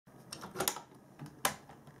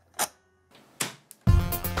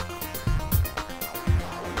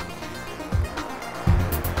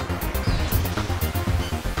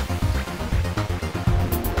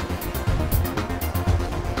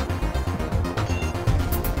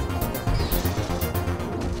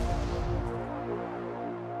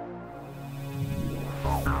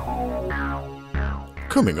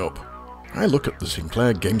Coming up, I look at the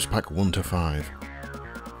Sinclair Games Pack 1 to 5.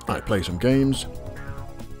 I play some games,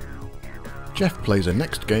 Geoff plays a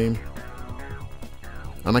next game,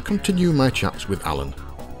 and I continue my chats with Allan.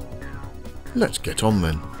 Let's get on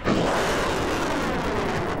then.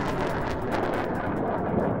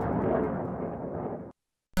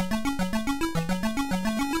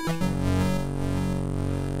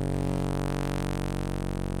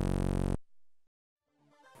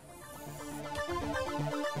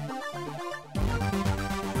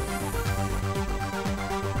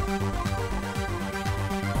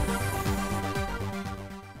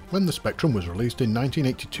 When the Spectrum was released in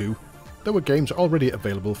 1982, there were games already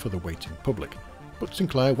available for the waiting public, but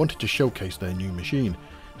Sinclair wanted to showcase their new machine,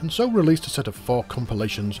 and so released a set of 4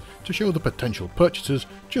 compilations to show the potential purchasers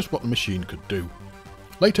just what the machine could do.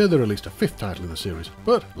 Later they released a 5th title in the series,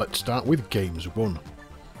 but let's start with Games 1.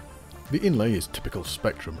 The inlay is typical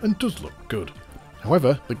Spectrum and does look good.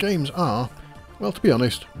 However, the games are, well, to be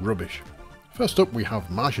honest, rubbish. First up we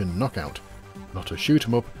have Martian Knockout, not a shoot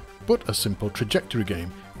 'em up, but a simple trajectory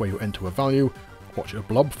game where you enter a value, watch a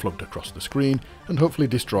blob float across the screen, and hopefully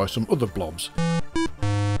destroy some other blobs.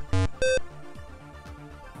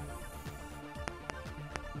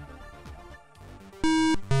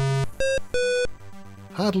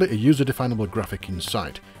 Hardly a user-definable graphic in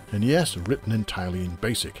sight, and yes, written entirely in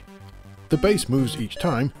BASIC. The base moves each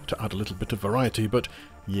time to add a little bit of variety, but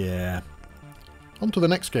yeah. On to the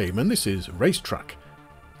next game, and this is Racetrack.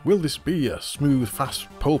 Will this be a smooth, fast,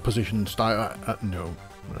 pole position style? No.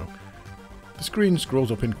 The screen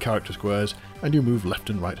scrolls up in character squares, and you move left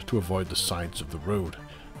and right to avoid the sides of the road.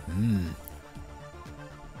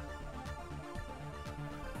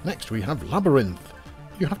 Next we have Labyrinth.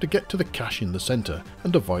 You have to get to the cache in the centre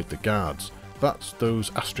and avoid the guards. That's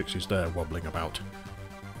those asterisks there wobbling about.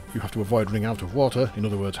 You have to avoid running out of water, in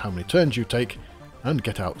other words how many turns you take, and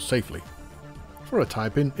get out safely. For a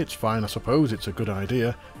type-in, it's fine I suppose, it's a good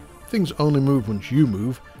idea. Things only move once you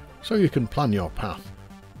move, so you can plan your path.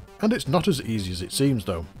 And it's not as easy as it seems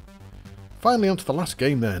though. Finally onto the last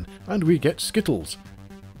game then, and we get Skittles.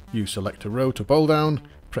 You select a row to bowl down,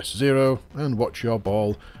 press 0, and watch your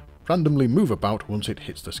ball randomly move about once it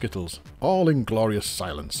hits the Skittles, all in glorious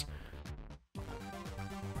silence.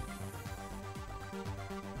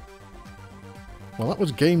 Well, that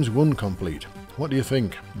was Games 1 complete. What do you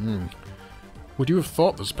think? Would you have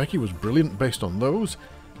thought the Specky was brilliant based on those?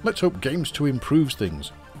 Let's hope Games 2 improves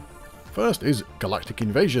things. First is Galactic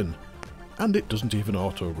Invasion, and it doesn't even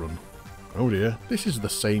auto-run. Oh dear, this is the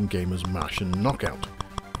same game as Martian Knockout.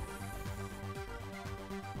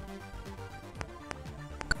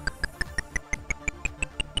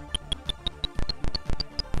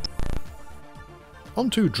 On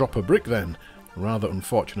to Drop a Brick then. Rather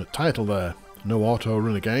unfortunate title there. No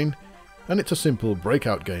auto-run again. And it's a simple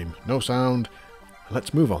breakout game. No sound.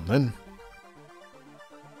 Let's move on then.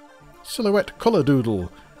 Silhouette Colour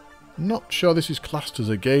Doodle. Not sure this is classed as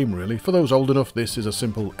a game really. For those old enough, this is a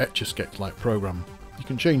simple Etch-a-Sketch-like program. You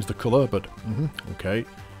can change the colour, but okay.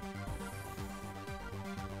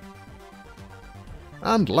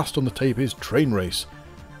 And last on the tape is Train Race.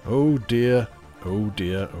 Oh dear, oh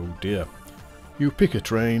dear, oh dear. You pick a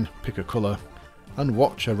train, pick a colour, and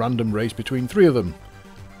watch a random race between 3 of them.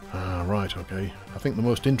 Ah, right, okay. I think the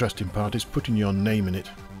most interesting part is putting your name in it.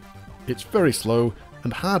 It's very slow,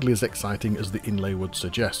 and hardly as exciting as the inlay would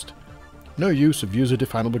suggest. No use of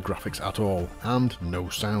user-definable graphics at all, and no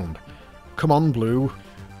sound. Come on, Blue.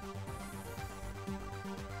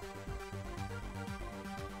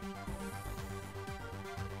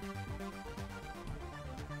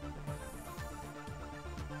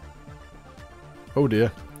 Oh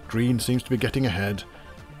dear, Green seems to be getting ahead.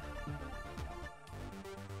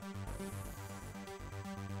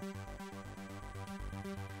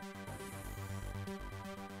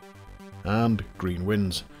 And Green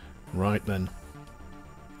wins. Right then.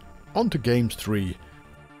 On to Games 3.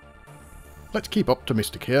 Let's keep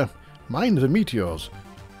optimistic here. Mind the meteors.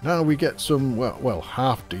 Now we get some, well,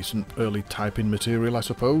 half-decent early type-in material, I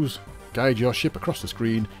suppose. Guide your ship across the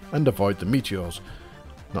screen and avoid the meteors.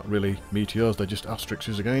 Not really meteors, they're just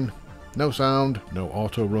asterisks again. No sound, no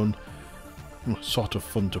auto-run. Sort of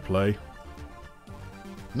fun to play.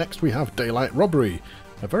 Next we have Daylight Robbery,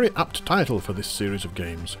 a very apt title for this series of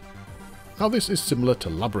games. Now this is similar to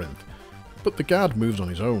Labyrinth, but the guard moves on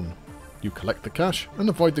his own. You collect the cash and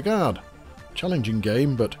avoid the guard. Challenging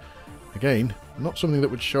game, but again, not something that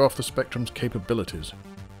would show off the Spectrum's capabilities.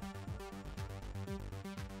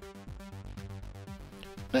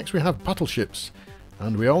 Next we have Battleships,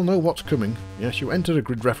 and we all know what's coming. Yes, you enter a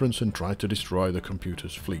grid reference and try to destroy the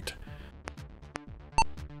computer's fleet.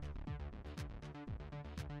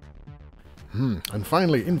 And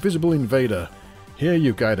finally, Invisible Invader. Here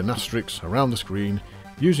you guide an asterisk around the screen,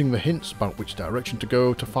 using the hints about which direction to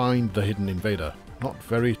go to find the hidden invader. Not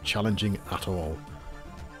very challenging at all.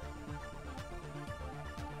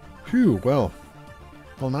 Phew, well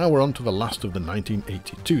now we're on to the last of the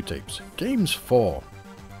 1982 tapes, Games 4.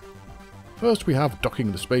 First we have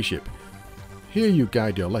Docking the Spaceship. Here you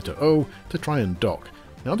guide your letter O to try and dock.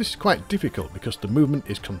 Now this is quite difficult because the movement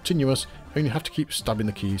is continuous and you have to keep stabbing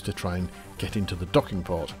the keys to try and get into the docking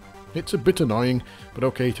port. It's a bit annoying, but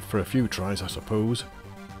okay for a few tries I suppose.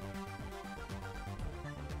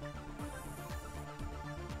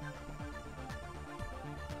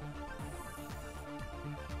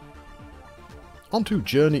 On to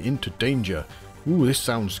Journey into Danger. Ooh, this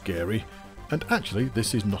sounds scary. And actually,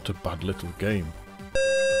 this is not a bad little game.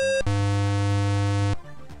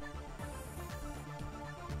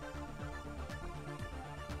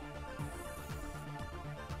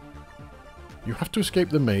 You have to escape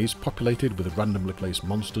the maze populated with randomly placed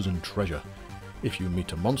monsters and treasure. If you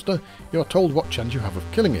meet a monster, you are told what chance you have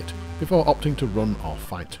of killing it, before opting to run or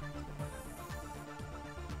fight.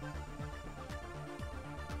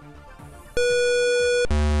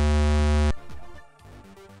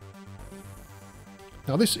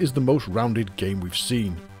 Now this is the most rounded game we've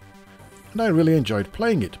seen, and I really enjoyed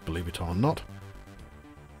playing it, believe it or not.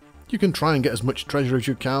 You can try and get as much treasure as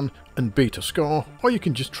you can and beat a score, or you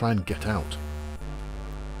can just try and get out.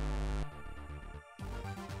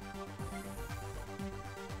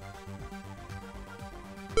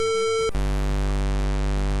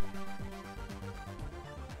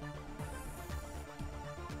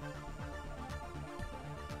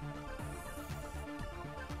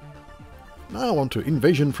 Now on to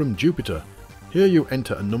Invasion from Jupiter. Here you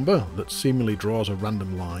enter a number that seemingly draws a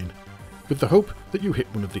random line, with the hope that you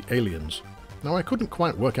hit one of the aliens. Now I couldn't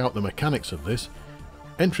quite work out the mechanics of this.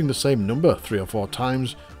 Entering the same number 3 or 4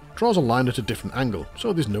 times draws a line at a different angle,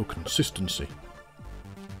 so there's no consistency.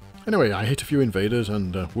 Anyway, I hit a few invaders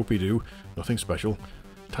and whoopee-doo, nothing special.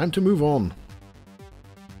 Time to move on.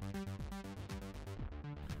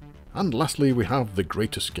 And lastly we have The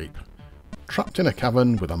Great Escape. Trapped in a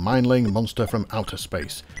cavern with a mind-laying monster from outer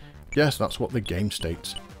space. Yes, that's what the game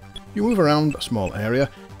states. You move around a small area,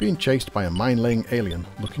 being chased by a mind-laying alien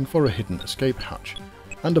looking for a hidden escape hatch,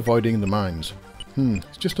 and avoiding the mines.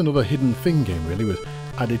 It's just another hidden thing game really, with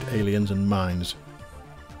added aliens and mines.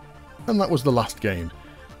 And that was the last game.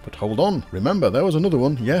 But hold on, remember there was another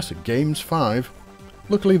one, yes, Games 5.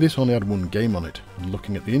 Luckily this only had one game on it, and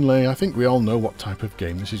looking at the inlay I think we all know what type of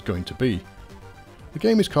game this is going to be. The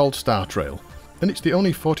game is called Star Trail, and it's the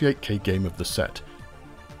only 48K game of the set.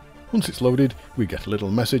 Once it's loaded, we get a little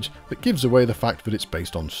message that gives away the fact that it's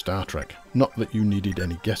based on Star Trek, not that you needed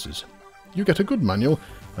any guesses. You get a good manual,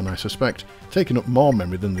 and I suspect taking up more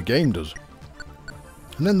memory than the game does.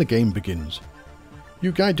 And then the game begins.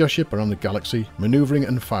 You guide your ship around the galaxy, manoeuvring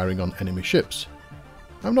and firing on enemy ships.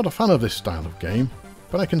 I'm not a fan of this style of game,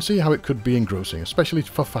 but I can see how it could be engrossing, especially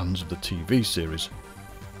for fans of the TV series.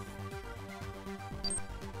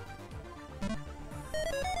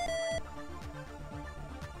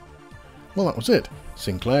 Well, that was it.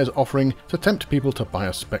 Sinclair's offering to tempt people to buy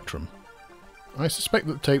a Spectrum. I suspect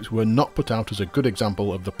that the tapes were not put out as a good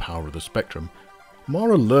example of the power of the Spectrum,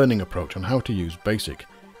 more a learning approach on how to use BASIC.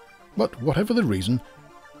 But whatever the reason,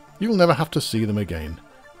 you'll never have to see them again,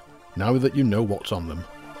 now that you know what's on them.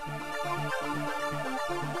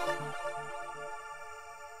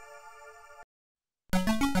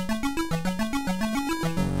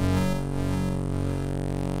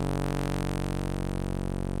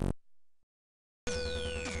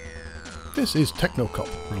 This is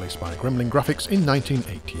TechnoCop, released by Gremlin Graphics in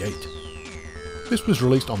 1988. This was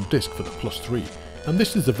released on disc for the Plus 3, and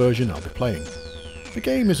this is the version I'll be playing. The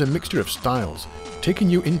game is a mixture of styles, taking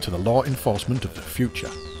you into the law enforcement of the future.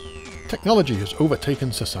 Technology has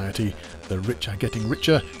overtaken society, the rich are getting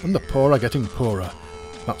richer and the poor are getting poorer.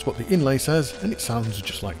 That's what the inlay says, and it sounds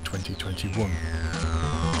just like 2021.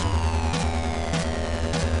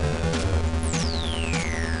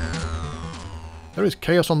 There is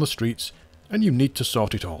chaos on the streets, and you need to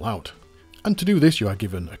sort it all out. And to do this you are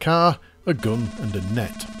given a car, a gun and a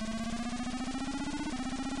net.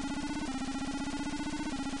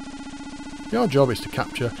 Your job is to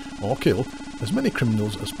capture, or kill, as many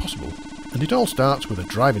criminals as possible, and it all starts with a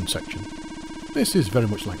driving section. This is very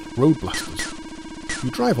much like Road Blasters.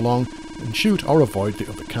 You drive along and shoot or avoid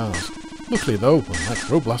the other cars. Luckily though, unlike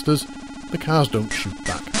Road Blasters, the cars don't shoot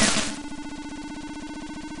back.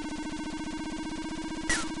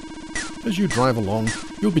 As you drive along,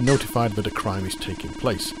 you'll be notified that a crime is taking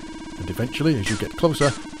place, and eventually, as you get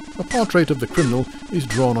closer, A portrait of the criminal is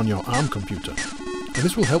drawn on your ARM computer, and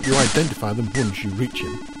this will help you identify them once you reach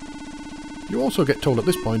him. You also get told at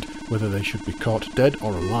this point whether they should be caught dead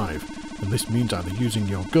or alive, and this means either using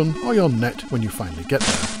your gun or your net when you finally get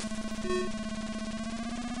there.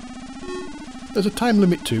 There's a time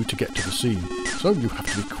limit too to get to the scene, so you have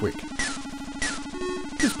to be quick.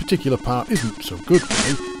 This particular part isn't so good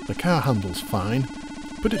really. The car handles fine,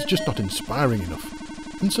 but it's just not inspiring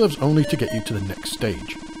enough, and serves only to get you to the next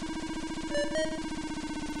stage.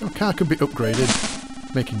 Your car can be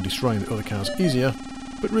upgraded, making destroying the other cars easier,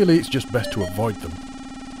 but really it's just best to avoid them.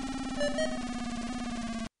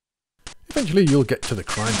 Eventually you'll get to the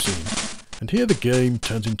crime scene, and here the game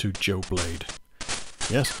turns into Joe Blade.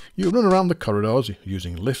 Yes, you run around the corridors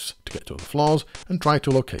using lifts to get to the floors and try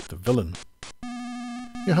to locate the villain.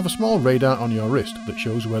 You have a small radar on your wrist that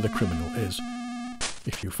shows where the criminal is.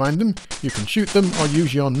 If you find them, you can shoot them or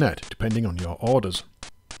use your net, depending on your orders.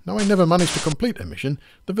 Now I never managed to complete a mission.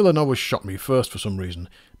 The villain always shot me first for some reason.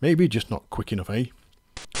 Maybe just not quick enough, eh?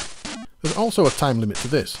 There's also a time limit to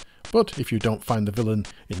this, but if you don't find the villain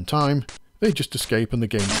in time, they just escape and the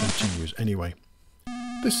game continues anyway.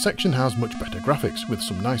 This section has much better graphics, with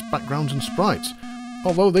some nice backgrounds and sprites,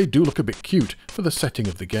 although they do look a bit cute for the setting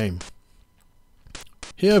of the game.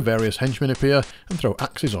 Here various henchmen appear and throw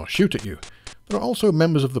axes or shoot at you. There are also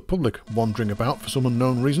members of the public wandering about for some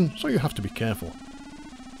unknown reason, so you have to be careful.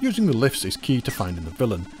 Using the lifts is key to finding the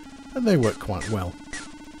villain, and they work quite well.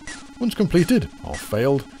 Once completed, or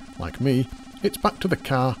failed, like me, it's back to the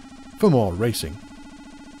car for more racing.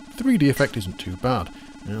 The 3D effect isn't too bad,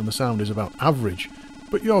 and the sound is about average,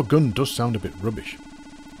 but your gun does sound a bit rubbish.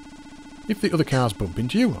 If the other cars bump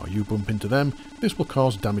into you, or you bump into them, this will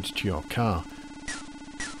cause damage to your car.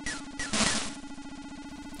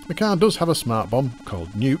 The car does have a smart bomb,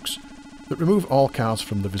 called nukes, that remove all cars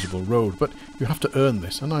from the visible road, but you have to earn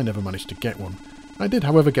this, and I never managed to get one. I did,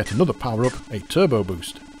 however, get another power-up, a turbo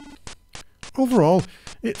boost. Overall,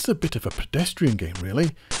 it's a bit of a pedestrian game,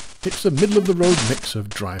 really. It's a middle-of-the-road mix of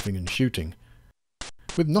driving and shooting,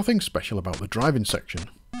 with nothing special about the driving section.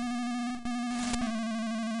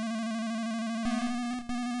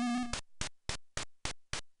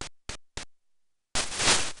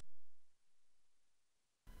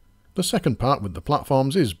 The second part with the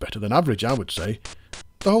platforms is better than average, I would say.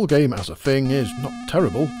 The whole game as a thing is not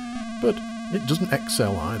terrible, but it doesn't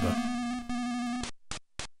excel either.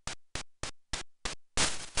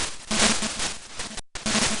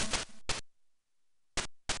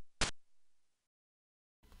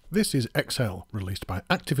 This is Xcel, released by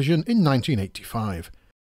Activision in 1985.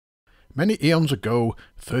 Many eons ago,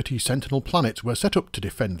 30 Sentinel planets were set up to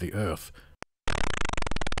defend the Earth.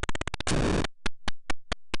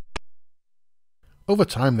 Over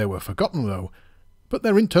time they were forgotten though, but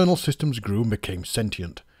their internal systems grew and became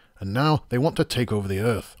sentient, and now they want to take over the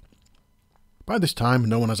Earth. By this time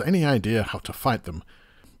no one has any idea how to fight them,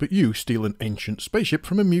 but you steal an ancient spaceship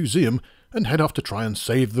from a museum and head off to try and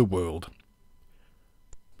save the world.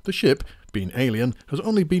 The ship, being alien, has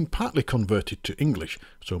only been partly converted to English,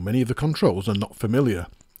 so many of the controls are not familiar,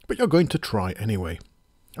 but you're going to try anyway.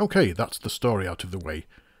 Okay, that's the story out of the way.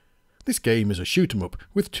 This game is a shoot-'em-up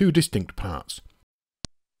with two distinct parts.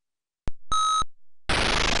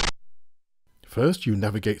 First, you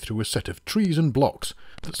navigate through a set of trees and blocks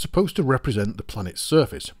that's supposed to represent the planet's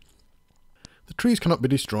surface. The trees cannot be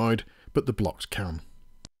destroyed, but the blocks can.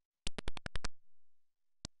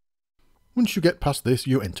 Once you get past this,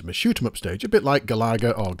 you enter a shoot-'em-up stage, a bit like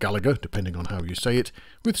Galaga or Galaga, depending on how you say it,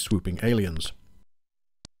 with swooping aliens.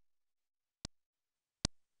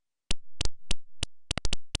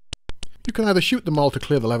 You can either shoot them all to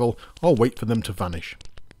clear the level, or wait for them to vanish.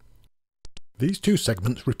 These two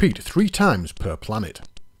segments repeat 3 times per planet.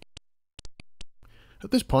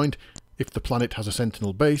 At this point, if the planet has a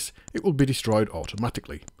sentinel base, it will be destroyed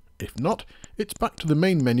automatically. If not, it's back to the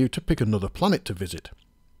main menu to pick another planet to visit.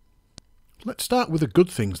 Let's start with the good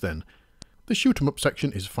things then. The shoot-'em-up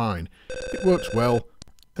section is fine. It works well,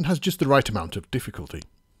 and has just the right amount of difficulty.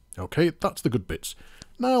 Okay, that's the good bits.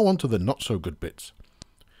 Now on to the not so good bits.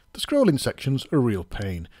 The scrolling sections are a real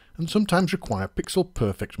pain, and sometimes require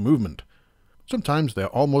pixel-perfect movement. Sometimes they are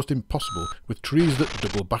almost impossible, with trees that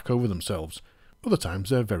double back over themselves. Other times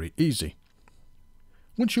they're very easy.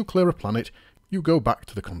 Once you clear a planet, you go back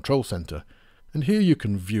to the control centre, and here you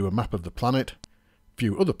can view a map of the planet,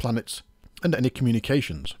 view other planets, and any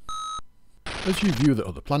communications. As you view the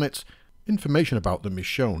other planets, information about them is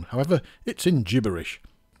shown, however it's in gibberish,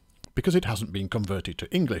 because it hasn't been converted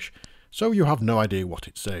to English, so you have no idea what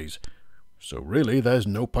it says. So really there's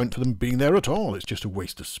no point for them being there at all, it's just a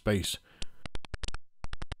waste of space.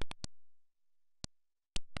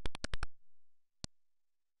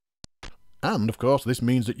 And of course this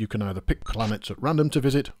means that you can either pick planets at random to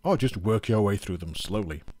visit or just work your way through them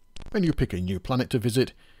slowly. When you pick a new planet to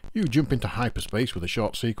visit, you jump into hyperspace with a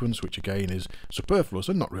short sequence, which again is superfluous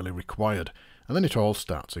and not really required, and then it all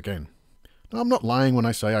starts again. Now I'm not lying when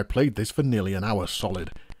I say I played this for nearly an hour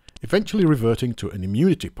solid, eventually reverting to an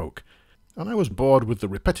immunity poke, and I was bored with the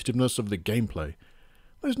repetitiveness of the gameplay.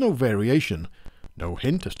 There's no variation, no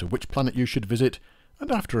hint as to which planet you should visit,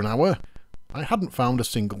 and after an hour, I hadn't found a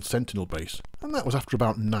single Sentinel base, and that was after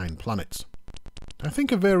about 9 planets. I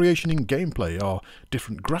think a variation in gameplay or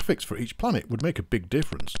different graphics for each planet would make a big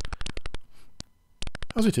difference.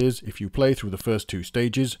 As it is, if you play through the first 2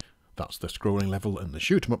 stages, that's the scrolling level and the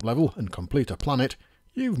shoot 'em up level, and complete a planet,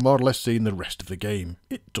 you've more or less seen the rest of the game.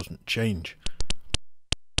 It doesn't change.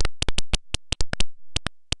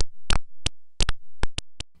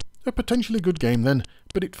 A potentially good game then,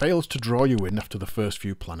 but it fails to draw you in after the first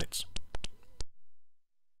few planets.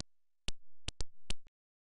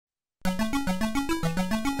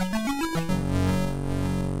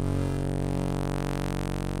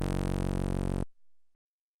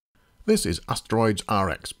 This is Asteroids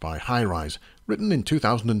RX by Hi-Rise, written in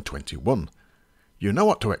 2021. You know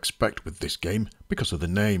what to expect with this game because of the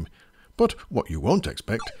name, but what you won't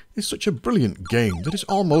expect is such a brilliant game that is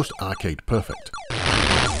almost arcade perfect.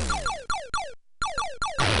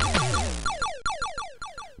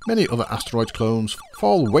 Many other Asteroids clones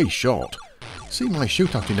fall way short. See my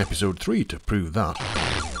shootout in episode 3 to prove that.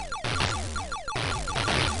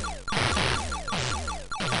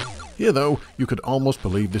 Here though, you could almost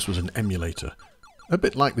believe this was an emulator. A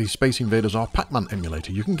bit like the Space Invaders or Pac-Man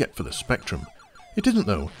emulator you can get for the Spectrum. It isn't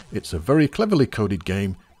though, it's a very cleverly coded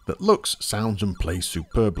game that looks, sounds and plays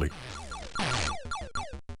superbly.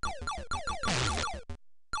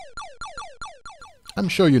 I'm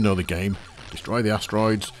sure you know the game. Destroy the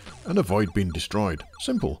asteroids and avoid being destroyed.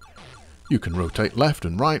 Simple. You can rotate left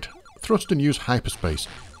and right, thrust and use hyperspace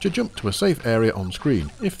to jump to a safe area on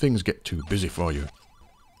screen if things get too busy for you.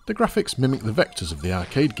 The graphics mimic the vectors of the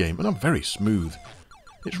arcade game and are very smooth.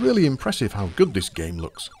 It's really impressive how good this game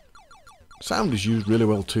looks. Sound is used really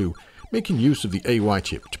well too, making use of the AY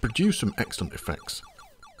chip to produce some excellent effects.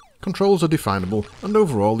 Controls are definable, and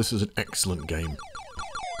overall this is an excellent game.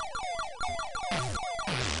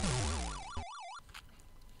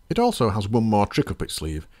 It also has one more trick up its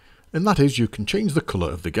sleeve, and that is you can change the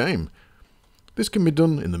colour of the game. This can be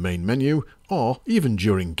done in the main menu, or even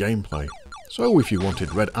during gameplay. So if you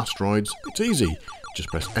wanted red asteroids, it's easy. Just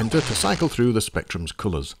press enter to cycle through the Spectrum's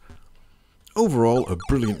colours. Overall, a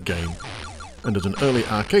brilliant game, and as an early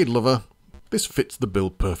arcade lover, this fits the bill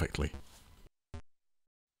perfectly.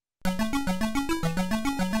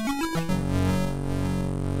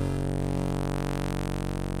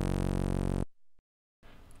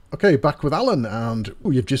 Okay, back with Alan, and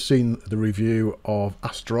you've just seen the review of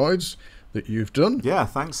Asteroids that you've done. Yeah,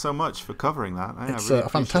 thanks so much for covering that. It's a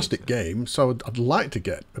fantastic game, so I'd like to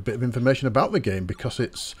get a bit of information about the game because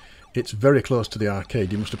it's very close to the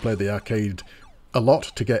arcade. You must have played the arcade a lot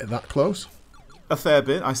to get that close. A fair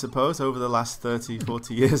bit, I suppose, over the last 30,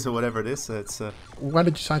 40 years or whatever it is. Why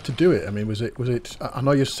did you decide to do it? I mean, was it? I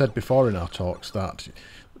know you said before in our talks that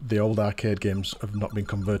the old arcade games have not been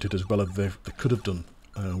converted as well as they could have done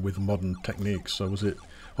with modern techniques. So was it,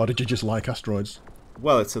 or did you just like Asteroids?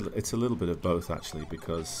 Well, it's a little bit of both actually,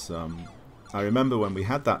 because I remember when we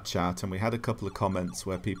had that chat and we had a couple of comments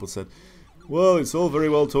where people said, well, it's all very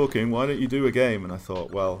well talking, why don't you do a game? And I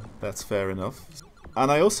thought, well, that's fair enough.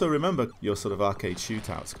 And I also remember your sort of arcade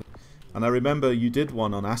shootouts. And I remember you did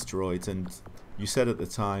one on Asteroids, and you said at the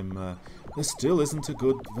time, there still isn't a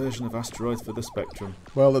good version of Asteroids for the Spectrum.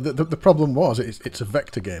 Well, the problem was, it's a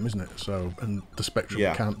vector game, isn't it? So, and the Spectrum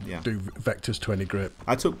can't do vectors to any great...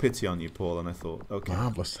 I took pity on you, Paul, and I thought, okay,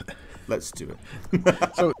 marvellous. Let's do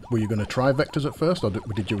it. So, were you going to try vectors at first, or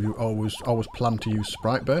did you always plan to use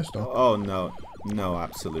sprite-based? Or? Oh, no,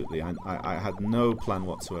 absolutely. I had no plan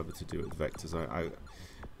whatsoever to do with vectors.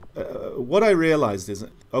 What I realised is,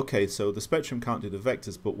 okay, so the Spectrum can't do the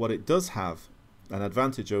vectors, but what it does have, an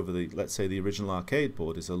advantage over the, let's say, the original arcade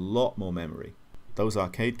board, is a lot more memory. Those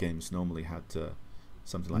arcade games normally had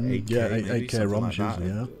something like 8K, maybe, 8K ROMs like usually,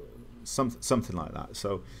 yeah. Something like that.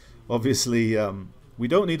 So, obviously, we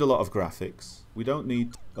don't need a lot of graphics. We don't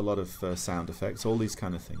need a lot of sound effects, all these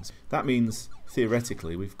kind of things. That means,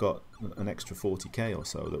 theoretically, we've got an extra 40K or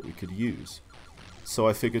so that we could use. So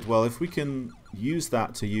I figured, well, if we can use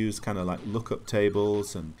that to use kind of like lookup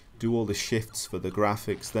tables and do all the shifts for the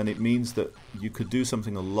graphics, then it means that you could do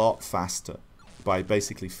something a lot faster by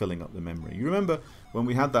basically filling up the memory. You remember when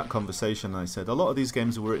we had that conversation, I said a lot of these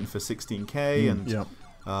games were written for 16K, and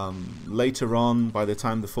Later on, by the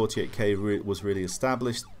time the 48K was really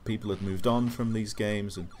established, people had moved on from these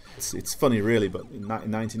games, and it's funny really, but in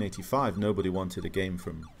 1985 nobody wanted a game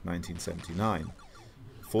from 1979.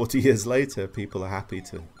 40 years later, people are happy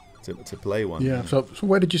to play one. Yeah, so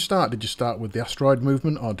where did you start? Did you start with the asteroid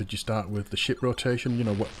movement, or did you start with the ship rotation? You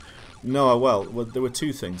know what? No, well, there were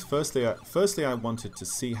two things. Firstly, I wanted to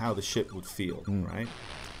see how the ship would feel, right?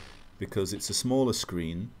 Because it's a smaller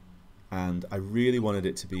screen, and I really wanted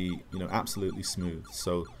it to be, absolutely smooth.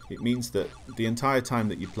 So it means that the entire time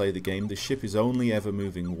that you play the game, the ship is only ever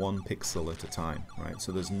moving 1 pixel at a time, right?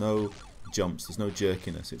 So there's no jumps, there's no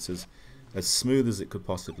jerkiness. It's as smooth as it could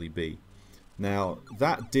possibly be. Now,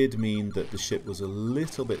 that did mean that the ship was a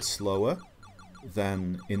little bit slower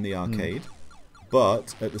than in the arcade,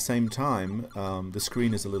 but at the same time, the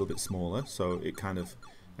screen is a little bit smaller, so it kind of,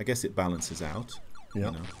 I guess it balances out,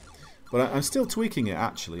 But I'm still tweaking it,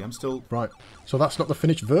 actually. I'm still... Right. So that's not the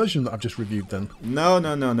finished version that I've just reviewed, then? No.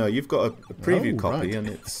 You've got a preview copy, and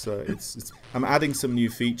it's I'm adding some new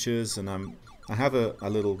features, and I have a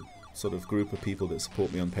little sort of group of people that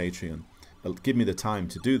support me on Patreon. They'll give me the time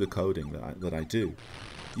to do the coding that I do.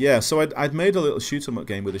 Yeah, so I'd made a little shoot-'em-up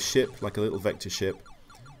game with a ship, like a little vector ship.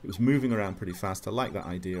 It was moving around pretty fast. I like that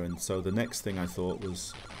idea, and so the next thing I thought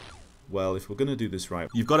was, well, if we're going to do this right,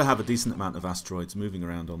 you've got to have a decent amount of asteroids moving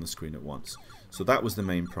around on the screen at once. So that was the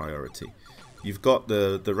main priority. You've got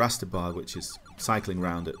the raster bar, which is cycling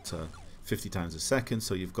around at 50 times a second,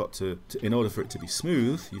 so you've got to, in order for it to be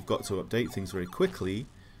smooth, you've got to update things very quickly,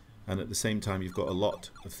 and at the same time you've got a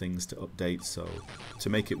lot of things to update, so to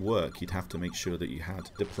make it work you'd have to make sure that you had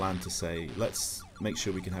the plan to say, let's make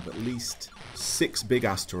sure we can have at least 6 big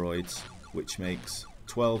asteroids, which makes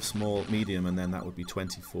 12 small, medium, and then that would be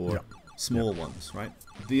 24 small ones, right?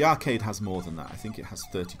 The arcade has more than that. I think it has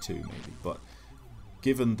 32 maybe, but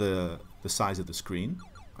given the size of the screen,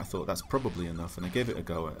 I thought that's probably enough, and I gave it a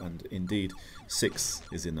go, and indeed 6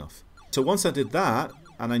 is enough. So once I did that,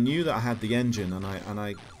 and I knew that I had the engine, and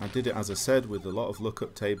I did it, as I said, with a lot of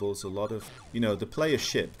lookup tables, a lot of, the player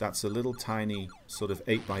ship, that's a little tiny sort of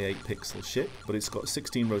 8x8 pixel ship, but it's got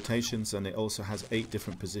 16 rotations, and it also has 8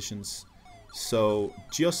 different positions. So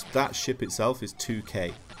just that ship itself is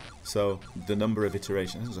 2K. So the number of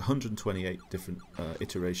iterations, there's 128 different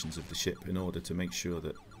iterations of the ship in order to make sure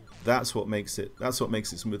that that's what makes it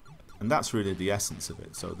smooth, and that's really the essence of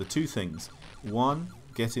it. So the two things: one,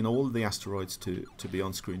 getting all of the asteroids to be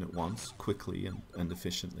on screen at once, quickly and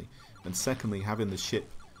efficiently, and secondly, having the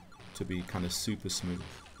ship to be kind of super smooth.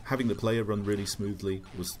 Having the player run really smoothly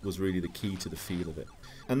was really the key to the feel of it.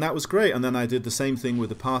 And that was great. And then I did the same thing with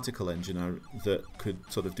the particle engine that could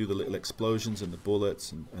sort of do the little explosions and the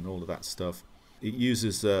bullets and all of that stuff. It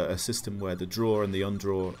uses a system where the draw and the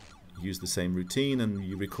undraw use the same routine, and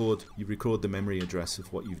you record the memory address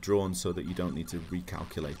of what you've drawn so that you don't need to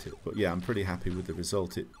recalculate it. But yeah, I'm pretty happy with the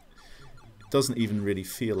result. It doesn't even really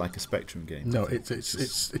feel like a Spectrum game. No, it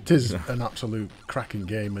is an absolute cracking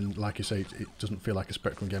game, and like you say, it doesn't feel like a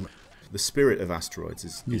Spectrum game. The spirit of Asteroids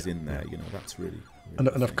is in there, that's really and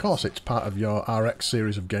of course it's part of your RX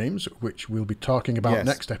series of games, which we'll be talking about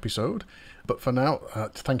next episode. But for now,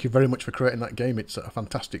 thank you very much for creating that game. It's a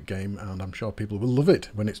fantastic game, and I'm sure people will love it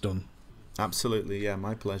when it's done. Absolutely, yeah,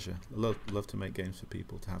 my pleasure. I love to make games for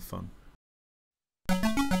people to have fun.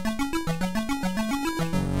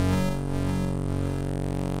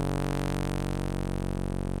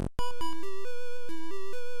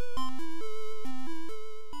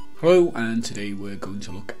 Hello, and today we're going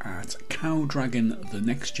to look at Cauldragon The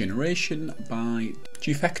Next Generation by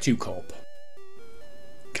TechnoCop.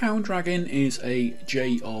 Cauldragon is a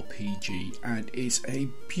JRPG and is a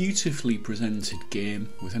beautifully presented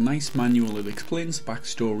game with a nice manual that explains the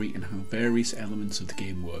backstory and how various elements of the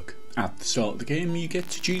game work. At the start of the game you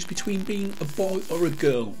get to choose between being a boy or a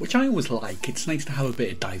girl, which I always like. It's nice to have a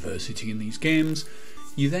bit of diversity in these games.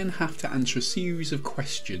 You then have to answer a series of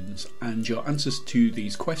questions, and your answers to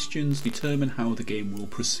these questions determine how the game will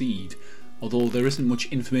proceed, although there isn't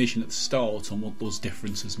much information at the start on what those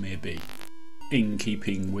differences may be. In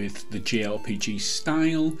keeping with the JRPG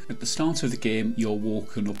style, at the start of the game you're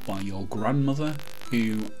woken up by your grandmother,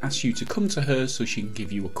 who asks you to come to her so she can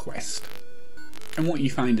give you a quest. And what you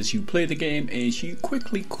find as you play the game is you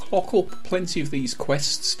quickly clock up plenty of these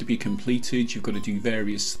quests to be completed. You've got to do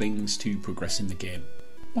various things to progress in the game.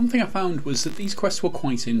 One thing I found was that these quests were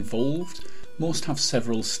quite involved. Most have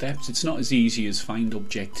several steps. It's not as easy as find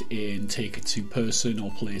object A and take it to person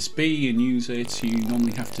or place B and use it. You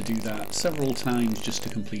normally have to do that several times just to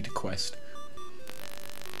complete a quest.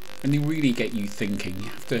 and they really get you thinking. You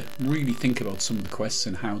have to really think about some of the quests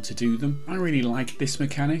and how to do them. I really like this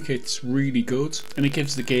mechanic, it's really good, and it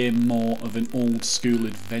gives the game more of an old school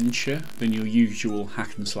adventure than your usual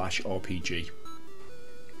hack and slash RPG.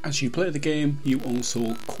 As you play the game, you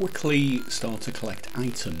also quickly start to collect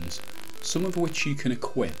items, some of which you can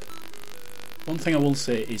equip. One thing I will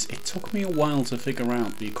say is it took me a while to figure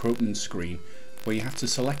out the equipment screen, where you have to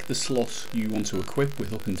select the slot you want to equip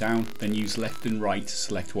with up and down, then use left and right to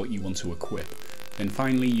select what you want to equip, then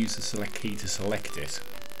finally use the select key to select it.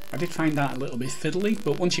 I did find that a little bit fiddly,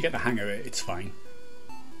 but once you get the hang of it, it's fine.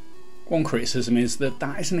 One criticism is that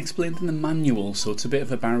that isn't explained in the manual, so it's a bit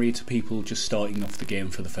of a barrier to people just starting off the game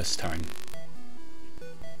for the first time.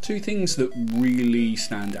 Two things that really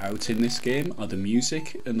stand out in this game are the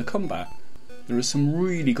music and the combat. There are some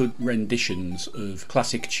really good renditions of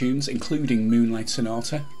classic tunes, including Moonlight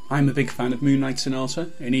Sonata. I'm a big fan of Moonlight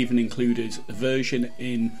Sonata, and even included a version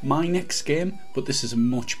in my next game, but this is a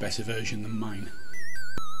much better version than mine.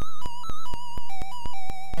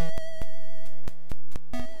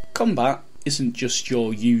 Combat isn't just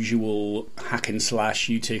your usual hack and slash,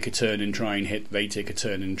 you take a turn and try and hit, they take a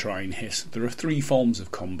turn and try and hit. There are three forms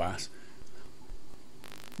of combat.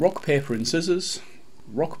 Rock, paper and scissors,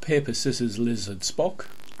 rock, paper, scissors, lizard, Spock,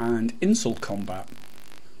 and insult combat.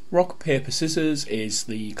 Rock, paper, scissors is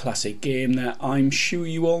the classic game that I'm sure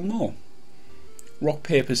you all know. Rock,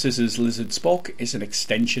 paper, scissors, lizard, Spock is an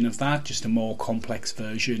extension of that, just a more complex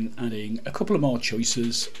version, adding a couple of more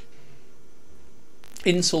choices.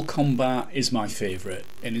 Insult combat is my favourite,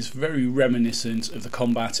 and is very reminiscent of the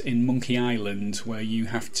combat in Monkey Island, where you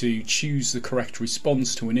have to choose the correct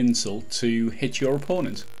response to an insult to hit your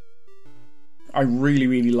opponent. I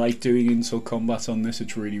really like doing insult combat on this,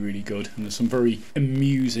 it's really good, and there's some very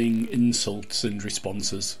amusing insults and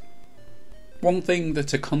responses. One thing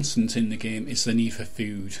that's a constant in the game is the need for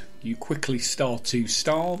food. You quickly start to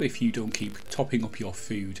starve if you don't keep topping up your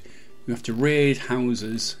food. You have to raid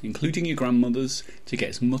houses, including your grandmother's, to get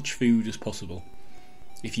as much food as possible.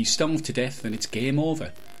 If you starve to death, then it's game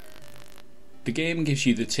over. The game gives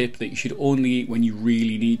you the tip that you should only eat when you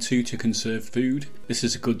really need to conserve food. This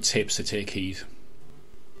is a good tip, so take heed.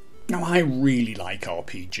 Now, I really like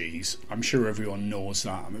RPGs. I'm sure everyone knows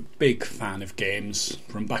that. I'm a big fan of games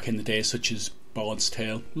from back in the day, such as Bard's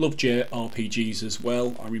Tale. Love JRPGs as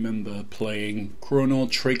well. I remember playing Chrono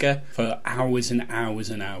Trigger for hours and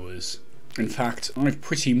hours and hours. In fact, I've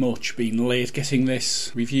pretty much been late getting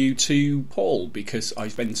this review to Paul because I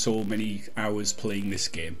spent so many hours playing this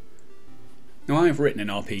game. Now, I've written an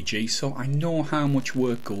RPG, so I know how much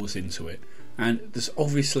work goes into it, and there's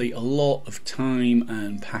obviously a lot of time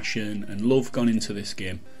and passion and love gone into this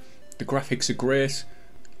game. The graphics are great,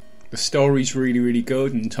 the story's really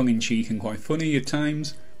good and tongue-in-cheek and quite funny at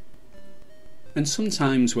times, and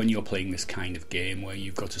sometimes when you're playing this kind of game where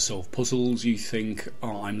you've got to solve puzzles, you think,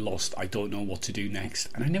 oh, I'm lost, I don't know what to do next,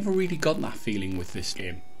 and I never really got that feeling with this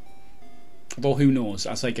game. Although who knows,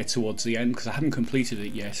 as I get towards the end, because I haven't completed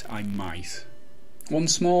it yet, I might. One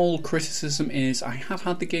small criticism is I have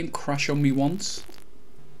had the game crash on me once.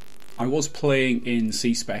 I was playing in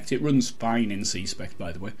C-Spec, it runs fine in C-Spec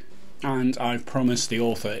by the way, and I've promised the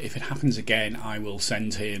author if it happens again I will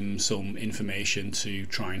send him some information to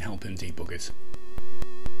try and help him debug it.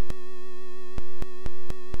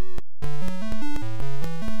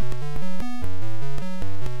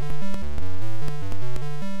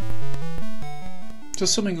 So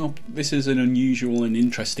summing up, this is an unusual and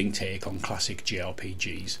interesting take on classic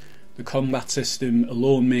JRPGs. The combat system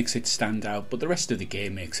alone makes it stand out, but the rest of the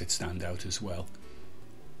game makes it stand out as well.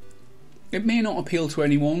 It may not appeal to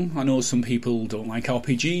anyone. I know some people don't like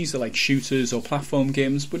RPGs, they like shooters or platform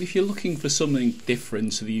games, but if you're looking for something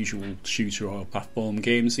different to the usual shooter or platform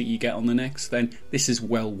games that you get on the Next, then this is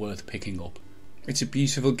well worth picking up. It's a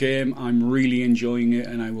beautiful game, I'm really enjoying it,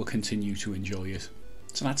 and I will continue to enjoy it.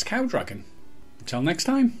 So that's Cauldragon. Until next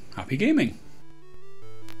time, happy gaming!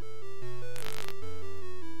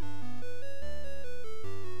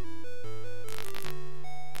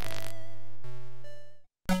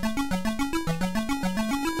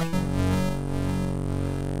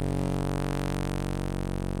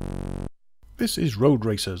 This is Road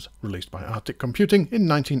Racers, released by Arctic Computing in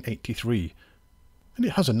 1983, and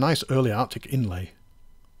it has a nice early Arctic inlay.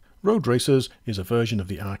 Road Racers is a version of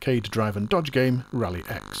the arcade drive and dodge game Rally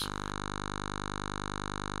X.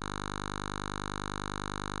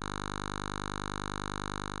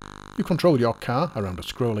 You control your car around a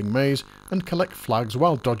scrolling maze and collect flags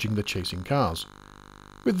while dodging the chasing cars.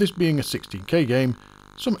 With this being a 16K game,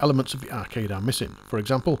 some elements of the arcade are missing. For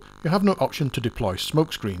example, you have no option to deploy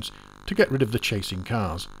smoke screens to get rid of the chasing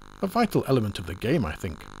cars, a vital element of the game I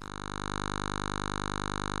think.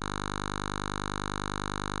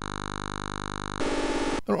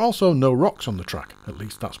 There are also no rocks on the track, at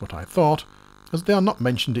least that's what I thought, as they are not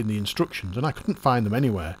mentioned in the instructions and I couldn't find them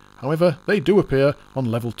anywhere. However, they do appear on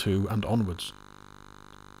level 2 and onwards.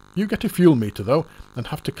 You get a fuel meter though, and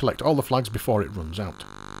have to collect all the flags before it runs out.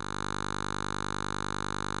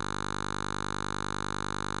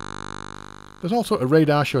 There's also a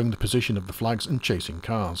radar showing the position of the flags and chasing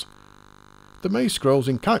cars. The maze scrolls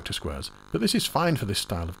in character squares, but this is fine for this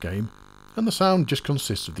style of game, and the sound just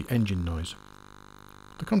consists of the engine noise.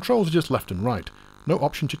 The controls are just left and right, no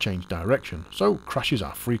option to change direction, so crashes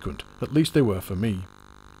are frequent, at least they were for me.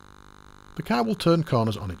 The car will turn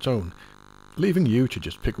corners on its own, leaving you to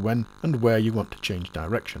just pick when and where you want to change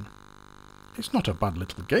direction. It's not a bad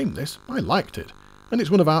little game this, I liked it, and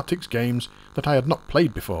it's one of Arctic's games that I had not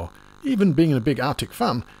played before. Even being a big Arctic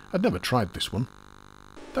fan, I'd never tried this one.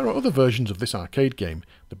 There are other versions of this arcade game,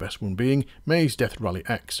 the best one being Maze Death Rally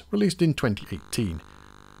X, released in 2018,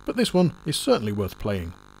 but this one is certainly worth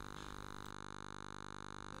playing.